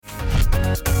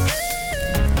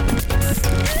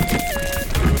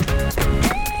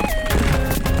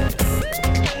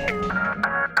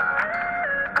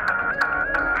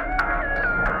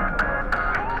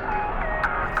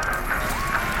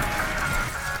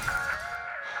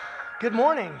Good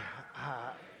morning.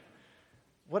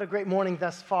 What a great morning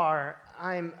thus far.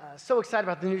 I'm so excited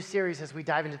about the new series as we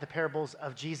dive into the parables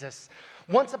of Jesus.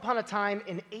 Once upon a time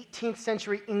in 18th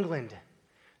century England,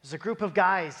 there's a group of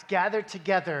guys gathered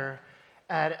together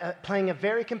playing a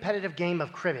very competitive game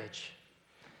of cribbage.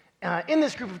 In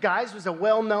this group of guys was a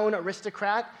well-known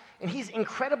aristocrat, and he's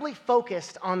incredibly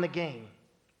focused on the game.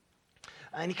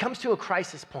 And he comes to a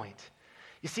crisis point.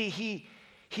 You see,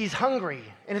 he's hungry.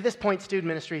 And at this point, student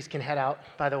ministries can head out,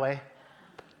 by the way.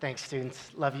 Thanks,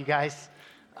 students. Love you guys.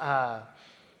 At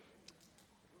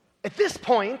this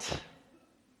point,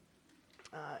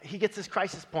 he gets this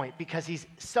crisis point because he's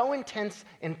so intense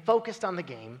and focused on the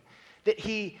game that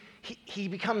he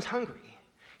becomes hungry.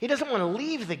 He doesn't want to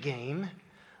leave the game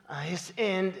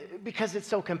and because it's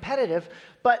so competitive,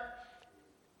 but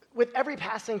with every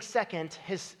passing second,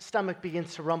 his stomach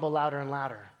begins to rumble louder and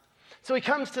louder. So he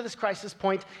comes to this crisis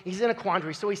point. He's in a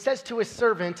quandary. So he says to his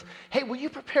servant, hey, would you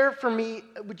prepare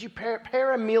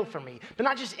a meal for me? But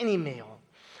not just any meal.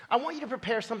 I want you to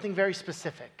prepare something very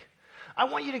specific. I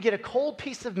want you to get a cold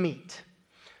piece of meat,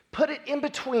 put it in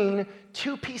between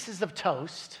two pieces of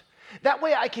toast. That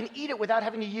way I can eat it without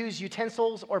having to use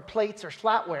utensils or plates or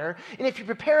flatware. And if you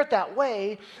prepare it that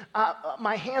way,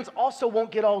 my hands also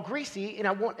won't get all greasy and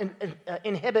I won't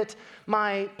inhibit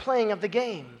my playing of the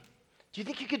game. Do you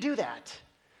think you could do that?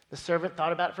 The servant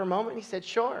thought about it for a moment and he said,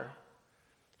 sure.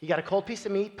 He got a cold piece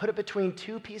of meat, put it between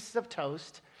two pieces of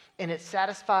toast, and it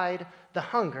satisfied the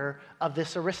hunger of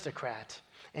this aristocrat.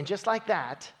 And just like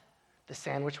that, the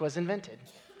sandwich was invented.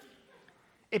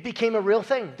 It became a real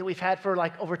thing that we've had for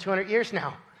like over 200 years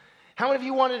now. How many of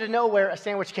you wanted to know where a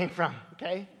sandwich came from?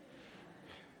 Okay.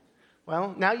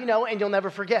 Well, now you know and you'll never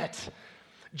forget.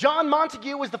 John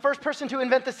Montague was the first person to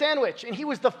invent the sandwich, and he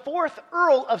was the fourth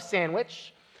Earl of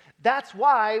Sandwich. That's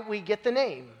why we get the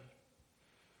name.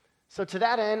 So to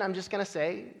that end, I'm just going to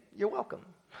say, you're welcome.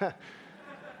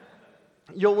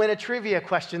 You'll win a trivia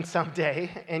question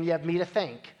someday, and you have me to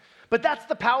thank. But that's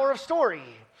the power of story.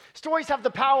 Stories have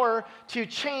the power to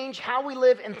change how we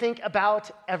live and think about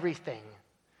everything.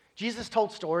 Jesus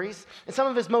told stories, and some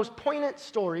of his most poignant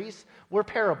stories were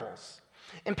parables.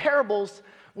 And parables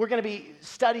we're going to be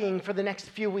studying for the next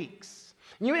few weeks.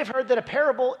 You may have heard that a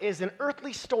parable is an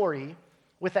earthly story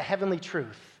with a heavenly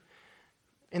truth.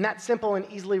 And that simple and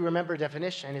easily remembered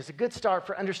definition is a good start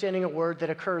for understanding a word that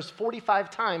occurs 45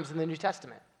 times in the New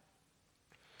Testament.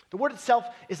 The word itself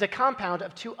is a compound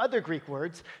of two other Greek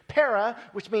words, para,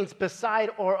 which means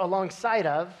beside or alongside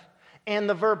of, and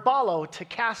the verb balo, to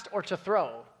cast or to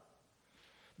throw.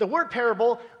 The word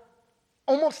parable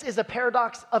almost is a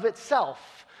paradox of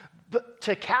itself,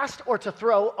 to cast or to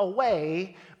throw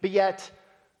away, but yet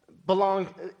belong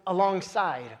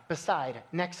alongside, beside,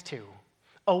 next to,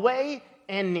 away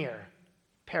and near,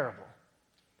 parable.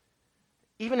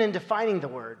 Even in defining the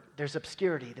word, there's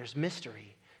obscurity, there's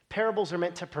mystery. Parables are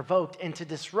meant to provoke and to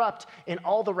disrupt in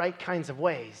all the right kinds of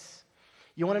ways.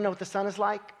 You want to know what the sun is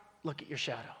like? Look at your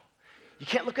shadow. You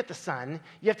can't look at the sun.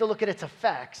 You have to look at its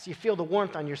effects. You feel the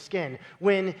warmth on your skin.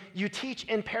 When you teach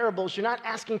in parables, you're not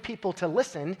asking people to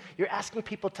listen. You're asking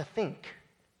people to think,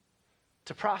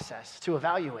 to process, to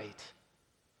evaluate.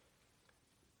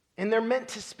 And they're meant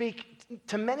to speak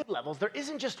to many levels. There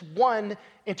isn't just one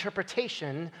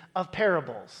interpretation of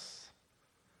parables.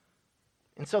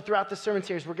 And so throughout this sermon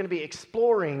series, we're going to be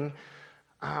exploring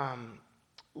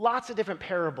lots of different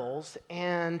parables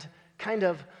and kind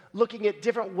of looking at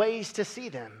different ways to see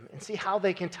them and see how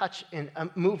they can touch and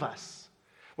move us.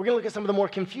 We're going to look at some of the more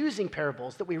confusing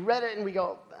parables that we read it and we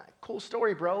go, cool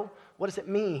story, bro. What does it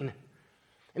mean?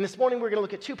 And this morning, we're going to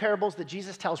look at two parables that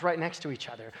Jesus tells right next to each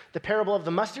other. The parable of the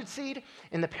mustard seed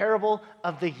and the parable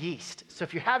of the yeast. So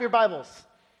if you have your Bibles,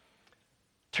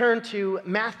 turn to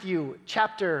Matthew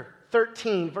chapter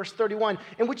 13, verse 31.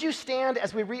 And would you stand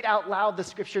as we read out loud the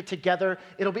scripture together?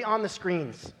 It'll be on the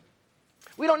screens.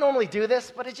 We don't normally do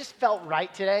this, but it just felt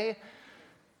right today.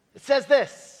 It says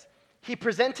this, he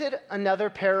presented another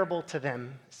parable to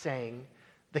them, saying,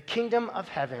 the kingdom of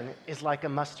heaven is like a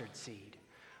mustard seed,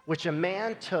 which a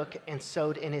man took and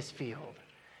sowed in his field.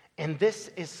 And this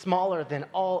is smaller than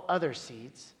all other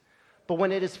seeds, but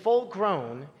when it is full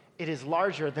grown, it is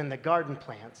larger than the garden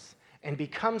plants and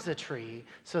becomes a tree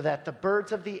so that the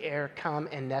birds of the air come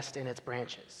and nest in its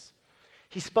branches.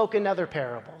 He spoke another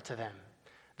parable to them.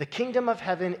 The kingdom of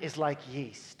heaven is like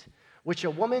yeast, which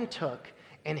a woman took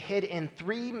and hid in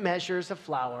 3 measures of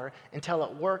flour until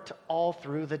it worked all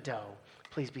through the dough.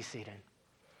 Please be seated.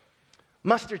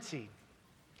 Mustard seed.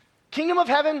 Kingdom of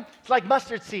heaven is like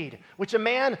mustard seed, which a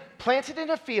man planted in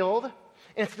a field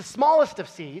and it's the smallest of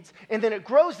seeds, and then it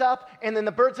grows up, and then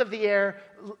the birds of the air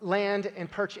land and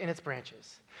perch in its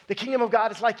branches. The kingdom of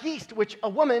God is like yeast, which a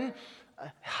woman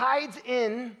hides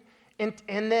in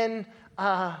and then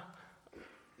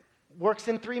works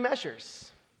in 3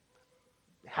 measures.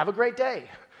 Have a great day.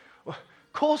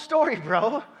 Cool story,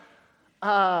 bro.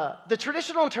 The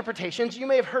traditional interpretations, you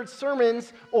may have heard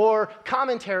sermons or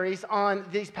commentaries on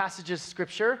these passages of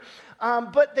Scripture,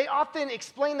 but they often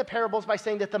explain the parables by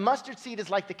saying that the mustard seed is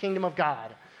like the kingdom of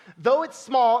God. Though it's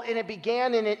small and it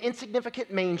began in an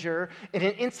insignificant manger, in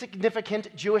an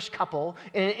insignificant Jewish couple,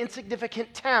 in an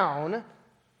insignificant town,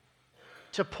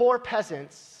 to poor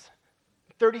peasants,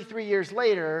 33 years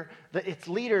later, its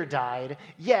leader died,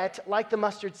 yet, like the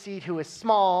mustard seed who is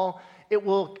small, it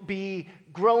will be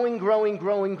growing,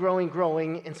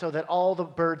 and so that all the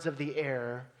birds of the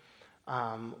air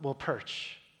will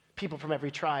perch. People from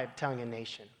every tribe, tongue, and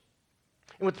nation.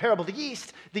 And with the parable of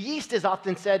the yeast is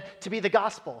often said to be the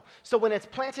gospel. So when it's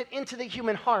planted into the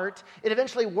human heart, it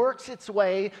eventually works its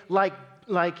way like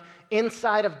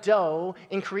inside of dough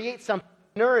and creates some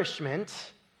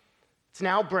nourishment. It's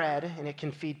now bread, and it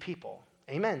can feed people.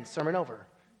 Amen. Sermon over.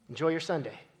 Enjoy your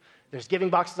Sunday. There's giving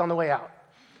boxes on the way out.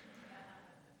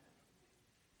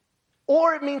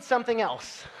 Or it means something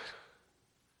else.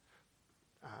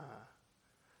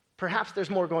 Perhaps there's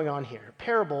more going on here.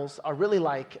 Parables are really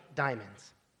like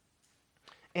diamonds.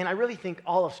 And I really think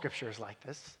all of Scripture is like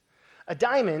this. A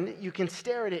diamond, you can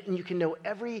stare at it and you can know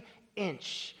every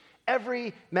inch,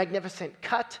 every magnificent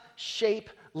cut,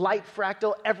 shape, light,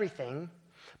 fractal, everything.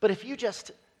 But if you just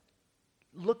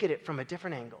look at it from a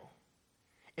different angle,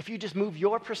 if you just move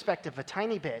your perspective a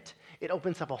tiny bit, it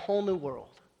opens up a whole new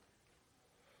world.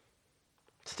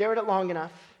 Stare at it long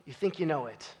enough, you think you know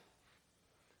it.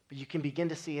 But you can begin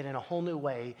to see it in a whole new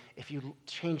way if you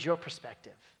change your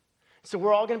perspective. So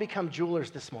we're all going to become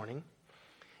jewelers this morning.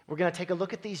 We're going to take a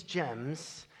look at these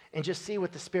gems and just see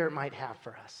what the Spirit might have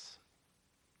for us.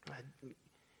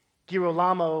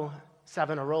 Girolamo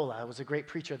Savonarola was a great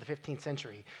preacher of the 15th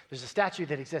century. There's a statue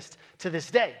that exists to this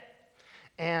day.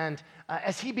 And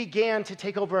as he began to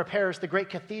take over Paris, the great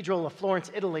cathedral of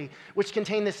Florence, Italy, which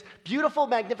contained this beautiful,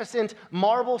 magnificent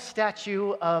marble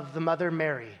statue of the Mother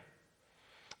Mary.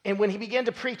 And when he began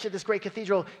to preach at this great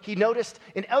cathedral, he noticed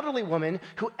an elderly woman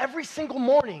who every single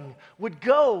morning would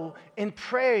go and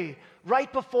pray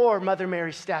right before Mother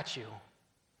Mary's statue.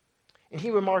 And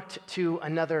he remarked to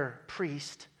another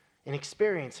priest, an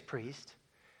experienced priest,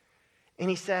 and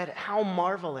he said, how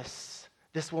marvelous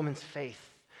this woman's faith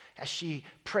as she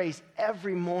prays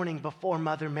every morning before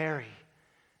Mother Mary.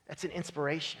 That's an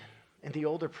inspiration. And the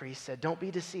older priest said, don't be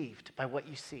deceived by what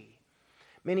you see.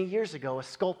 Many years ago, a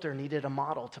sculptor needed a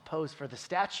model to pose for the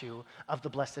statue of the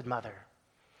Blessed Mother.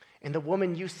 And the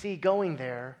woman you see going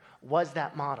there was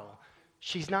that model.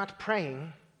 She's not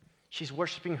praying, she's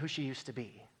worshiping who she used to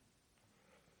be.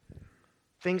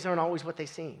 Things aren't always what they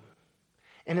seem.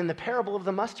 And in the parable of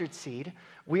the mustard seed,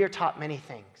 we are taught many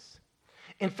things.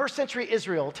 In first century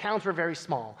Israel, towns were very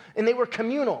small, and they were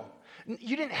communal.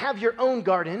 You didn't have your own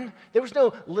garden. There was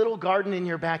no little garden in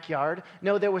your backyard.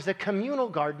 No, there was a communal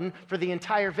garden for the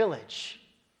entire village.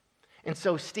 And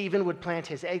so Stephen would plant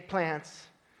his eggplants.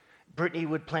 Brittany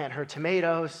would plant her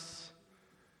tomatoes.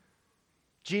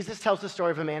 Jesus tells the story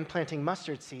of a man planting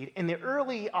mustard seed, and the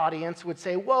early audience would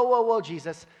say, whoa,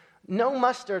 Jesus, no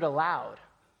mustard allowed.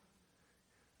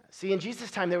 See, in Jesus'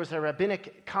 time, there was a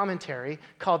rabbinic commentary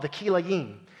called the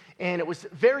Kilayim, and it was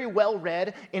very well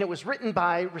read, and it was written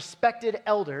by respected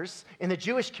elders in the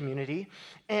Jewish community.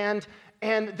 And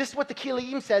this is what the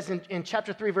Kilayim says in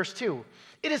chapter 3, verse 2.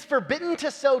 It is forbidden to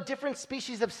sow different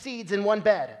species of seeds in one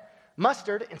bed.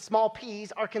 Mustard and small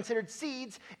peas are considered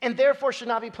seeds and therefore should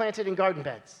not be planted in garden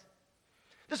beds.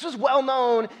 This was well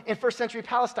known in first century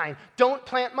Palestine. Don't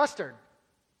plant mustard.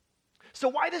 So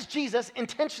why does Jesus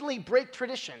intentionally break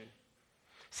tradition?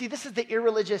 See, this is the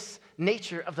irreligious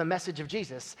nature of the message of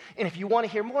Jesus. And if you want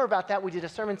to hear more about that, we did a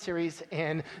sermon series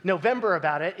in November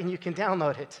about it, and you can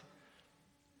download it,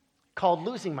 called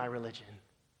Losing My Religion.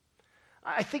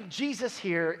 I think Jesus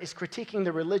here is critiquing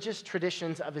the religious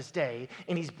traditions of his day,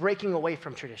 and he's breaking away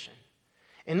from tradition.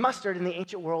 And mustard in the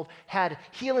ancient world had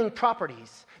healing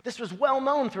properties. This was well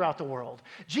known throughout the world.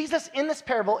 Jesus in this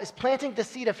parable is planting the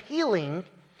seed of healing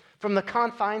from the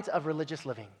confines of religious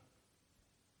living.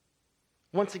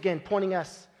 Once again, pointing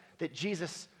us that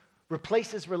Jesus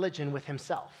replaces religion with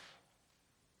himself.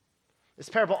 This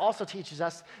parable also teaches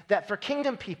us that for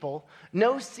kingdom people,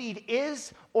 no seed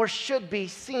is or should be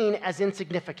seen as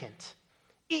insignificant.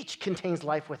 Each contains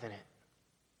life within it.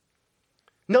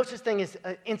 No such thing as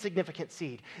an insignificant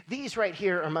seed. These right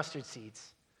here are mustard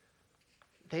seeds.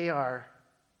 They are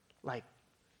like,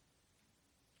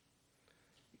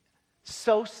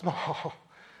 so small.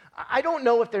 I don't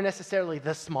know if they're necessarily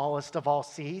the smallest of all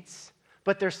seeds,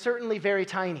 but they're certainly very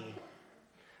tiny.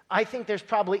 I think there's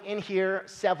probably in here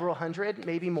several hundred,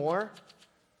 maybe more.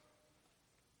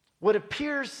 What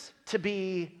appears to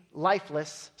be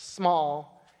lifeless,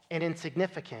 small, and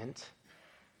insignificant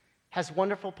has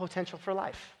wonderful potential for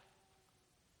life.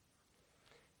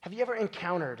 Have you ever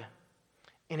encountered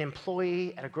an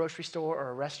employee at a grocery store or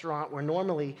a restaurant where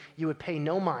normally you would pay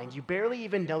no mind, you barely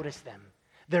even notice them?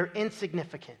 They're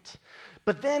insignificant.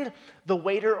 But then the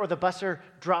waiter or the busser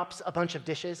drops a bunch of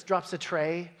dishes, drops a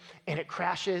tray, and it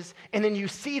crashes. And then you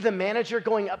see the manager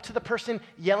going up to the person,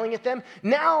 yelling at them.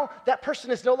 Now that person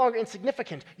is no longer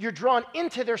insignificant. You're drawn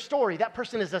into their story. That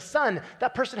person is a son.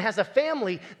 That person has a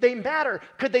family. They matter.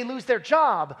 Could they lose their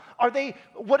job? Are they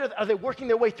working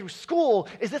their way through school?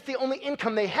 Is this the only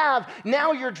income they have?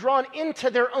 Now you're drawn into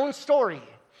their own story.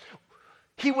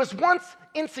 He was once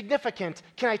insignificant.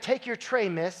 Can I take your tray,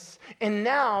 miss? And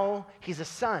now he's a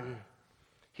son.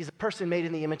 He's a person made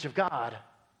in the image of God.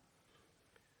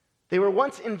 They were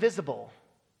once invisible,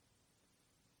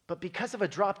 but because of a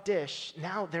dropped dish,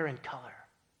 now they're in color.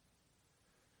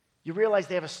 You realize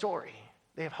they have a story.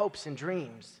 They have hopes and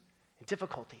dreams and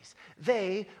difficulties.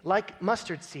 They, like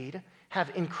mustard seed, have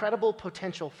incredible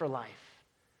potential for life.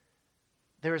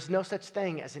 There is no such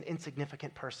thing as an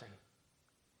insignificant person.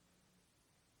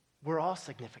 We're all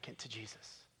significant to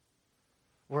Jesus.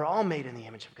 We're all made in the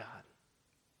image of God.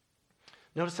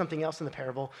 Notice something else in the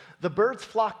parable. The birds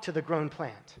flock to the grown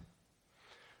plant.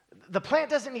 The plant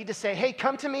doesn't need to say, hey,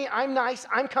 come to me. I'm nice.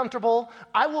 I'm comfortable.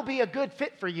 I will be a good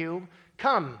fit for you.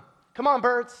 Come on,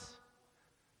 birds.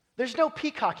 There's no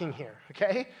peacocking here,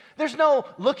 okay? There's no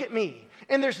look at me.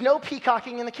 And there's no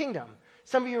peacocking in the kingdom.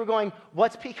 Some of you are going,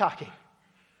 what's peacocking?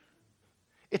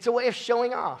 It's a way of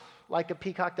showing off, like a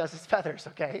peacock does his feathers,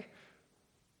 okay?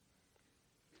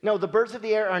 No, the birds of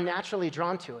the air are naturally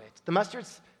drawn to it. The mustard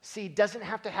seed doesn't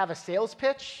have to have a sales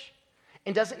pitch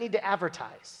and doesn't need to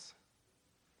advertise.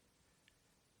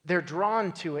 They're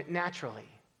drawn to it naturally.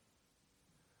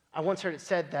 I once heard it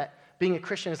said that being a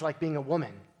Christian is like being a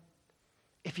woman.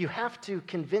 If you have to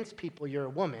convince people you're a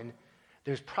woman,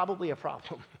 there's probably a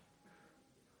problem.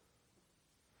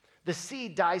 The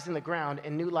seed dies in the ground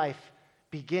and new life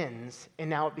begins, and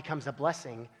now it becomes a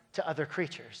blessing to other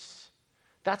creatures.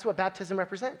 That's what baptism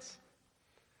represents.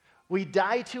 We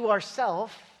die to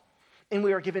ourselves, and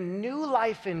we are given new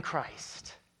life in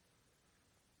Christ.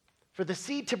 For the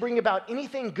seed to bring about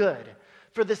anything good,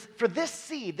 for this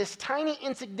seed, this tiny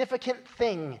insignificant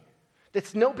thing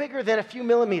that's no bigger than a few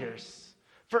millimeters,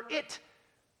 for it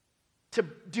to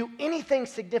do anything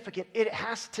significant, it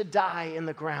has to die in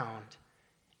the ground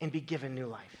and be given new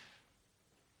life.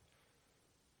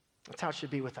 That's how it should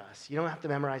be with us. You don't have to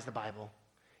memorize the Bible.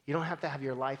 You don't have to have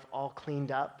your life all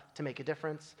cleaned up to make a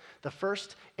difference. The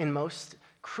first and most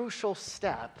crucial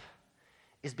step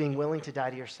is being willing to die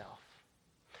to yourself.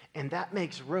 And that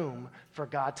makes room for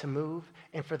God to move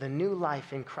and for the new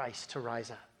life in Christ to rise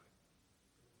up.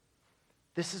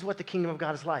 This is what the kingdom of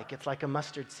God is like. It's like a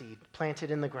mustard seed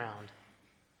planted in the ground.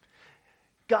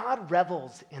 God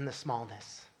revels in the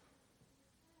smallness.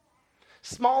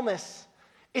 Smallness,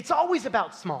 it's always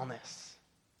about smallness.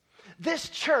 This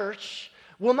church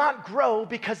will not grow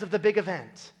because of the big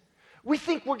event. We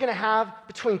think we're going to have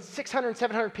between 600 and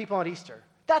 700 people on Easter.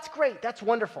 That's great. That's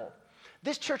wonderful.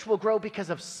 This church will grow because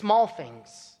of small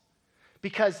things.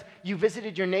 Because you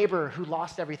visited your neighbor who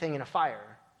lost everything in a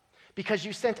fire. Because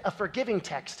you sent a forgiving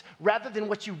text rather than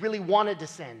what you really wanted to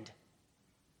send.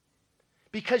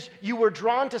 Because you were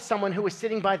drawn to someone who was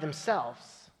sitting by themselves.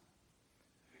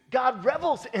 God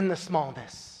revels in the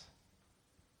smallness.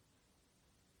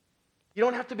 You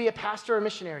don't have to be a pastor or a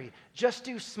missionary. Just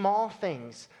do small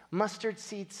things, mustard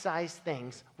seed-sized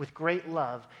things with great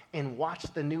love, and watch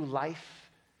the new life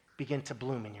begin to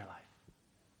bloom in your life.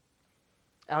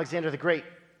 Alexander the Great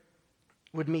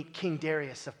would meet King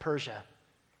Darius of Persia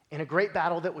in a great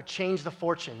battle that would change the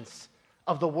fortunes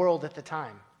of the world at the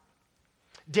time.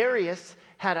 Darius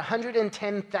had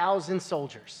 110,000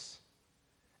 soldiers.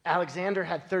 Alexander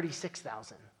had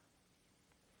 36,000.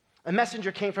 A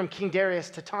messenger came from King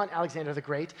Darius to taunt Alexander the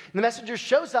Great. And the messenger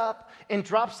shows up and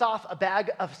drops off a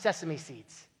bag of sesame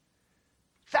seeds.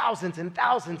 Thousands and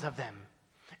thousands of them.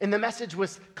 And the message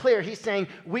was clear. He's saying,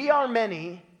 we are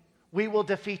many, we will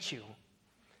defeat you.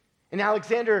 And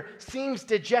Alexander seems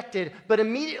dejected, but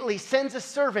immediately sends a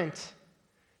servant.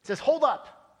 Says, hold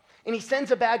up. And he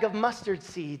sends a bag of mustard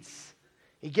seeds.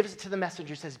 He gives it to the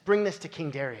messenger, says, bring this to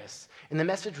King Darius. And the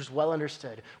message was well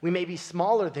understood. We may be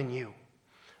smaller than you,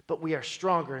 but we are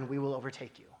stronger and we will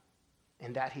overtake you.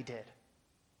 and that he did.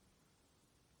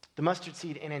 The mustard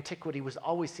seed in antiquity was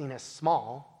always seen as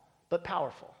small, but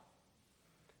powerful.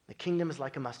 The kingdom is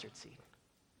like a mustard seed.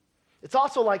 It's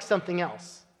also like something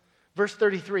else. Verse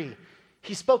 33,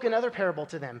 he spoke another parable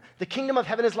to them. The kingdom of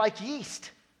heaven is like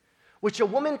yeast, which a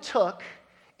woman took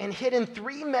and hid in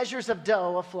 3 measures of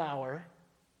dough of flour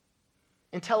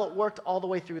until it worked all the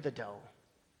way through the dough.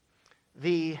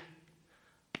 The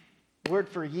word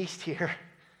for yeast here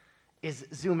is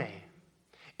zume,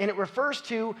 and it refers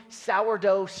to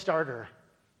sourdough starter.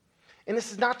 And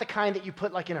this is not the kind that you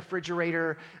put like in a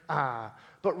refrigerator,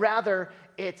 but rather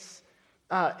it's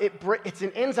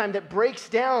an enzyme that breaks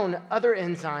down other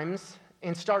enzymes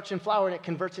in starch and flour, and it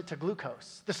converts it to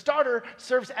glucose. The starter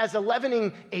serves as a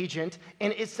leavening agent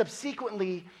and is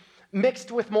subsequently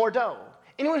mixed with more dough.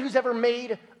 Anyone who's ever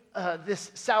made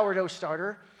this sourdough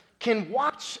starter can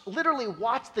literally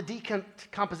watch the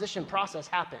decomposition process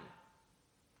happen.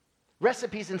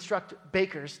 Recipes instruct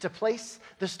bakers to place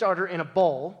the starter in a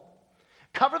bowl,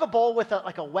 cover the bowl with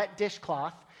a wet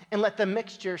dishcloth, and let the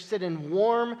mixture sit in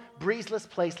warm, breezeless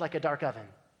place like a dark oven.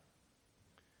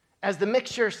 As the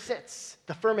mixture sits,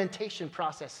 the fermentation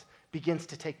process begins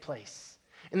to take place.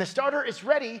 And the starter is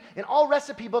ready, and all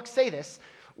recipe books say this,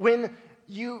 when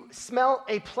you smell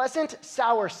a pleasant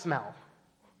sour smell,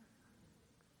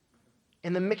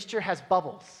 and the mixture has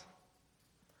bubbles.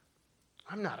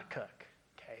 I'm not a cook,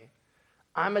 okay?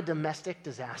 I'm a domestic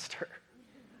disaster.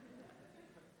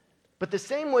 But the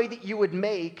same way that you would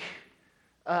make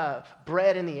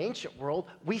bread in the ancient world,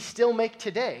 we still make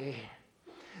today.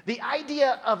 The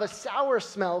idea of a sour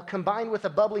smell combined with a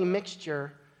bubbly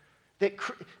mixture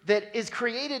that is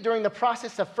created during the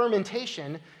process of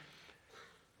fermentation,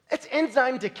 it's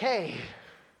enzyme decay.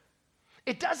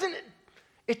 It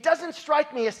doesn't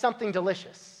strike me as something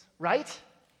delicious, right?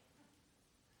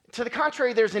 To the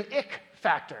contrary, there's an ick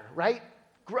factor, right?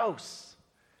 Gross.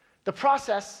 The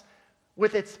process,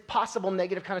 with its possible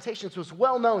negative connotations, was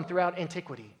well known throughout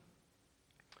antiquity.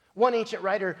 One ancient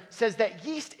writer says that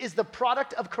yeast is the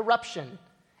product of corruption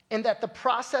and that the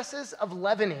processes of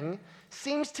leavening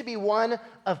seems to be one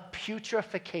of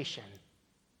putrefaction.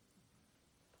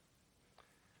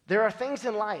 There are things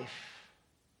in life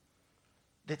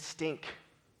that stink.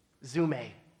 Zume.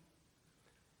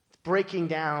 It's breaking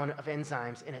down of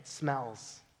enzymes and it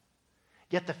smells.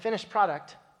 Yet the finished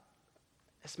product,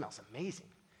 it smells amazing.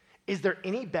 Is there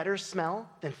any better smell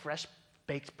than fresh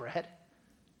baked bread?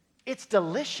 It's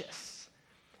delicious.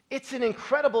 It's an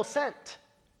incredible scent.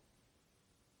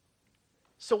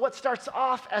 So what starts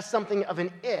off as something of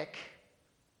an ick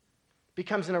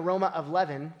becomes an aroma of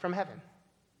leaven from heaven.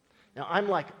 Now, I'm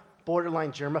like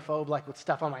borderline germaphobe, like with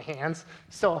stuff on my hands,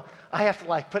 so I have to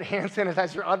like put hand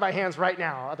sanitizer on my hands right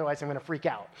now, otherwise I'm going to freak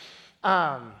out.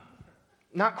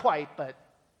 Not quite, but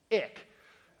ick.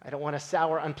 I don't want a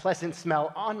sour, unpleasant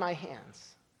smell on my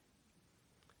hands.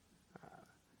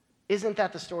 Isn't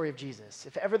that the story of Jesus?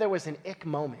 If ever there was an ick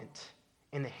moment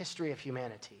in the history of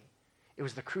humanity, it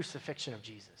was the crucifixion of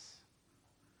Jesus.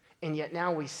 And yet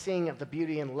now we sing of the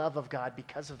beauty and love of God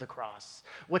because of the cross.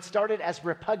 What started as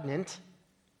repugnant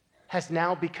has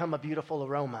now become a beautiful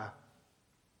aroma.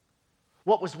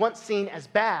 What was once seen as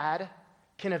bad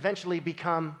can eventually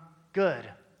become good.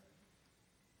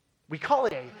 We call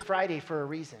it a Friday for a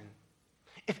reason.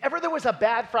 If ever there was a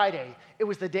bad Friday, it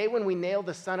was the day when we nailed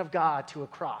the Son of God to a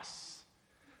cross.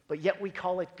 But yet we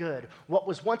call it good. What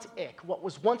was once ick, what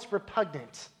was once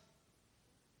repugnant,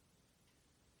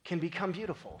 can become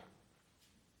beautiful.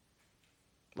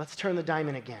 Let's turn the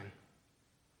diamond again.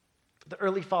 The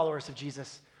early followers of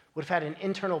Jesus would have had an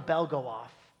internal bell go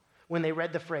off when they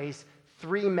read the phrase,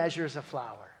 3 measures of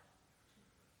flour.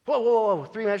 Whoa,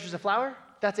 3 measures of flour?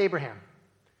 That's Abraham.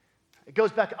 It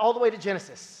goes back all the way to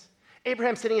Genesis.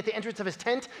 Abraham sitting at the entrance of his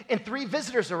tent, and 3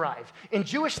 visitors arrive. In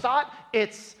Jewish thought,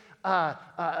 it's a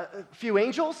few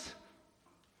angels.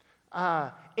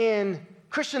 In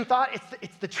Christian thought,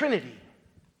 it's the Trinity.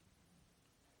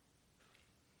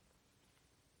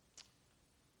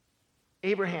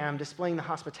 Abraham, displaying the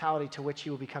hospitality to which he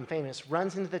will become famous,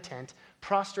 runs into the tent,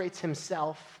 prostrates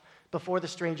himself before the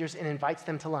strangers, and invites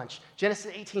them to lunch.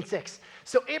 Genesis 18:6.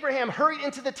 So Abraham hurried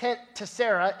into the tent to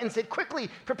Sarah and said, quickly,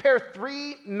 prepare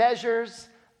 3 measures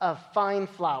of fine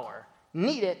flour.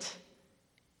 Knead it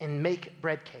and make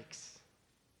bread cakes.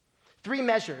 3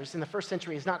 measures in the first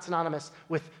century is not synonymous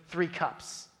with 3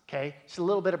 cups, okay? Just a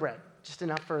little bit of bread, just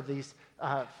enough for these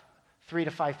 3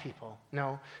 to 5 people.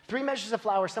 No. 3 measures of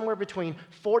flour, somewhere between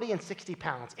 40 and 60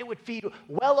 pounds. It would feed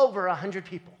well over 100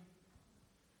 people.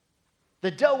 The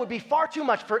dough would be far too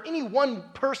much for any one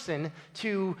person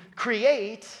to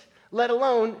create, let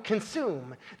alone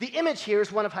consume. The image here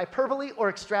is one of hyperbole or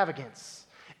extravagance.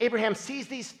 Abraham sees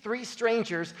these three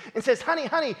strangers and says,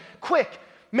 honey, quick,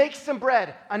 make some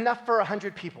bread, enough for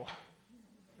 100 people.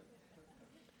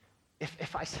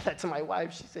 If I said that to my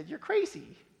wife, she said, you're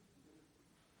crazy.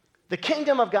 The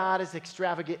kingdom of God is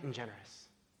extravagant and generous.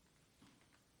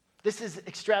 This is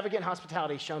extravagant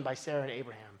hospitality shown by Sarah and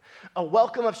Abraham. A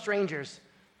welcome of strangers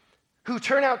who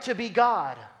turn out to be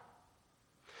God.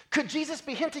 Could Jesus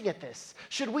be hinting at this?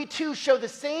 Should we too show the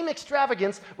same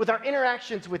extravagance with our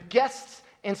interactions with guests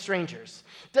and strangers?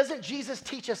 Doesn't Jesus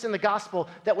teach us in the gospel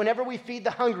that whenever we feed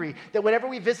the hungry, that whenever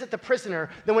we visit the prisoner,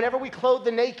 that whenever we clothe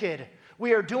the naked,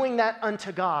 we are doing that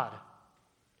unto God?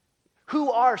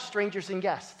 Who are strangers and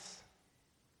guests?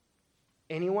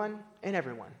 Anyone and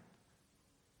everyone.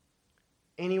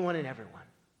 Anyone and everyone.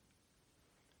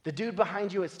 The dude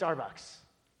behind you at Starbucks.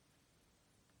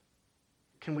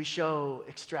 Can we show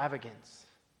extravagance,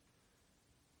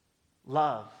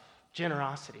 love,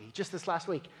 generosity? Just this last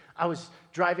week, I was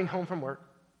driving home from work,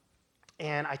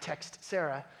 and I text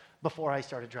Sarah before I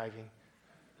started driving.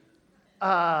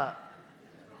 I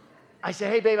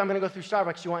said, hey, babe, I'm going to go through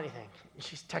Starbucks. Do you want anything? And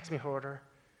she texts me her order.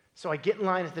 So I get in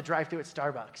line at the drive-thru at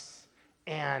Starbucks,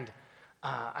 and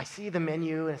I see the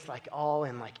menu, and it's like all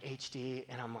in like HD,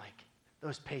 and I'm like,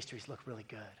 those pastries look really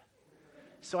good.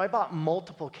 So I bought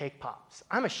multiple cake pops.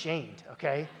 I'm ashamed,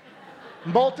 okay?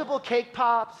 Multiple cake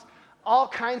pops, all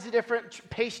kinds of different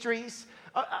pastries.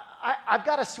 I've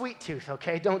got a sweet tooth,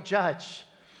 okay? Don't judge.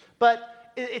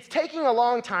 But it's taking a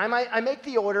long time. I make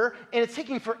the order, and it's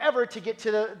taking forever to get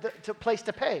to the place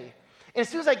to pay. And as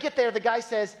soon as I get there, the guy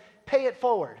says, pay it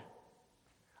forward.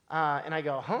 And I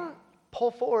go, huh? Pull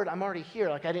forward? I'm already here.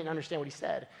 Like, I didn't understand what he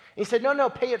said. And he said, no,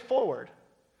 pay it forward.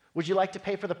 Would you like to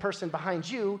pay for the person behind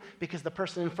you because the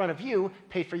person in front of you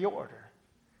paid for your order?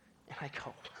 And I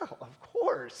go, well, of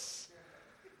course.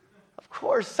 Of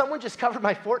course. Someone just covered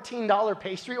my $14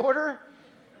 pastry order.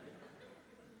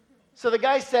 So the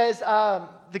guy says,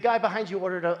 the guy behind you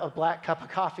ordered a black cup of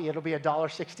coffee. It'll be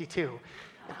 $1.62. And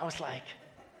I was like,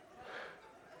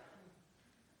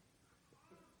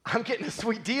 I'm getting a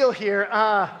sweet deal here.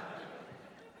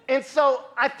 And so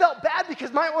I felt bad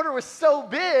because my order was so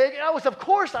big, and of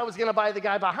course I was going to buy the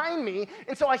guy behind me.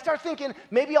 And so I start thinking,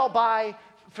 maybe I'll buy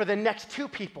for the next two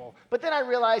people. But then I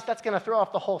realized that's going to throw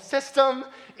off the whole system.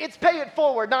 It's pay it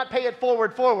forward, not pay it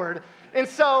forward. And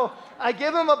so I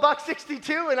give him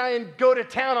 $1.62, and I go to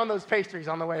town on those pastries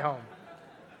on the way home.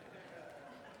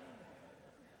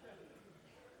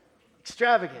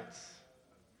 Extravagance,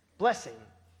 blessing.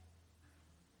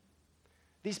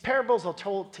 These parables are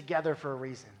told together for a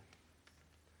reason.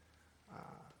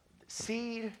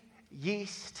 Seed,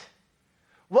 yeast.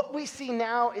 What we see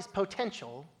now is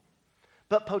potential,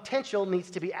 but potential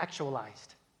needs to be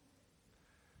actualized.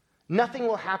 Nothing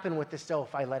will happen with this dough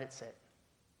if I let it sit.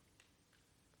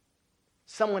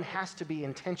 Someone has to be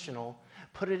intentional,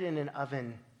 put it in an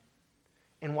oven,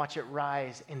 and watch it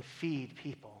rise and feed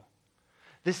people.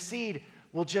 This seed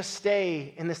will just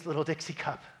stay in this little Dixie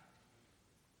cup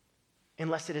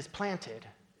unless it is planted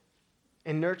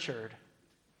and nurtured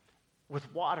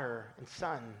with water and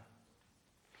sun.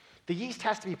 The yeast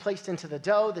has to be placed into the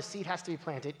dough, the seed has to be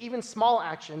planted. Even small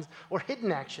actions or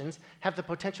hidden actions have the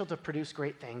potential to produce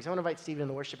great things. I want to invite Stephen and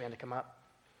the worship band to come up.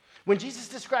 When Jesus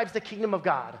describes the kingdom of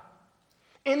God,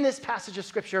 in this passage of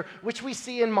Scripture, which we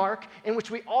see in Mark and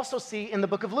which we also see in the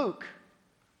book of Luke,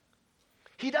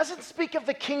 he doesn't speak of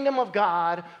the kingdom of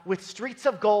God with streets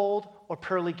of gold or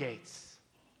pearly gates.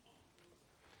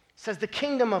 He says the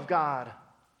kingdom of God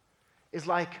is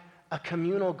like a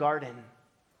communal garden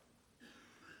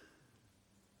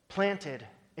planted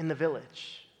in the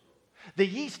village. The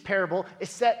yeast parable is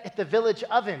set at the village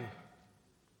oven.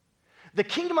 The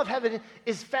kingdom of heaven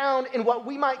is found in what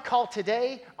we might call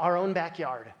today our own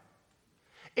backyard.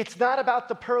 It's not about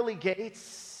the pearly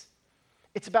gates.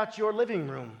 It's about your living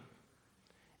room.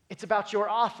 It's about your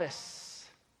office.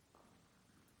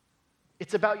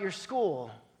 It's about your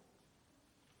school.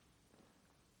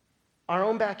 Our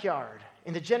own backyard,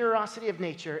 in the generosity of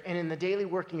nature and in the daily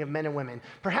working of men and women.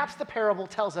 Perhaps the parable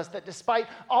tells us that despite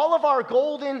all of our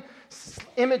golden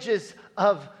images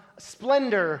of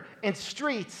splendor and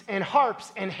streets and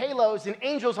harps and halos and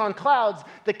angels on clouds,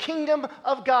 the kingdom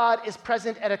of God is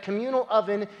present at a communal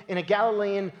oven in a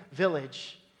Galilean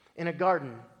village, in a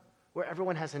garden where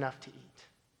everyone has enough to eat.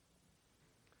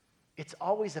 It's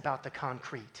always about the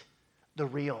concrete, the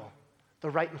real, the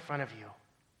right in front of you.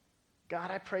 God,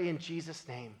 I pray in Jesus'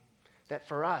 name that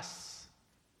for us,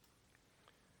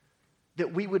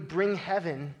 that we would bring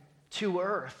heaven to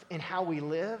earth in how we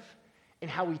live, in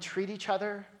how we treat each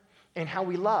other, and how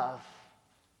we love.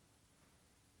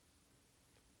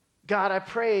 God, I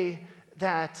pray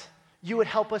that you would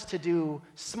help us to do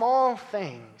small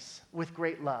things with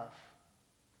great love.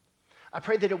 I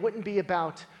pray that it wouldn't be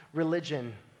about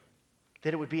religion,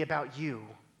 that it would be about you.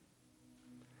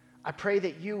 I pray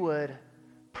that you would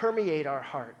permeate our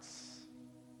hearts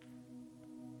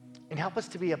and help us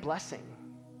to be a blessing.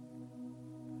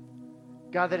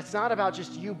 God, that it's not about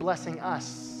just you blessing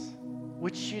us,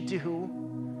 which you do,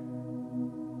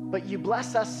 but you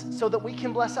bless us so that we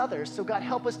can bless others. So God,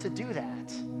 help us to do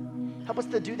that. Help us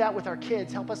to do that with our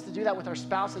kids. Help us to do that with our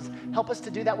spouses. Help us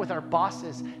to do that with our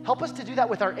bosses. Help us to do that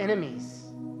with our enemies.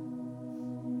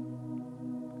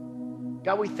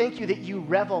 God, we thank you that you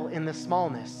revel in the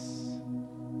smallness.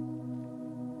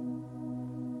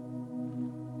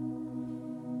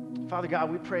 Father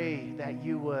God, we pray that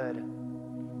you would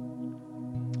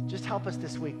just help us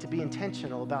this week to be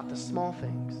intentional about the small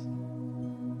things.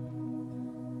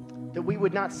 That we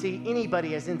would not see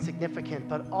anybody as insignificant,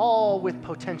 but all with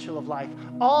potential of life,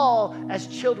 all as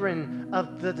children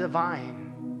of the divine,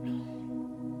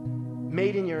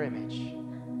 made in your image.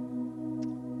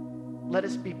 Let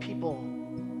us be people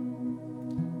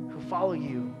who follow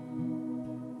you,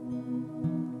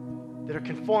 that are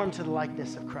conformed to the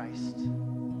likeness of Christ,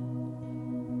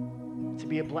 to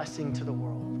be a blessing to the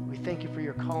world. We thank you for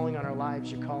your calling on our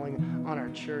lives, your calling on our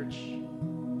church.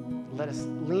 Let us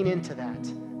lean into that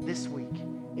this week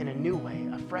in a new way,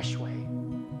 a fresh way,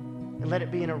 and let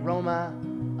it be an aroma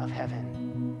of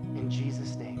heaven. In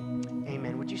Jesus' name,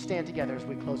 amen. Would you stand together as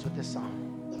we close with this song?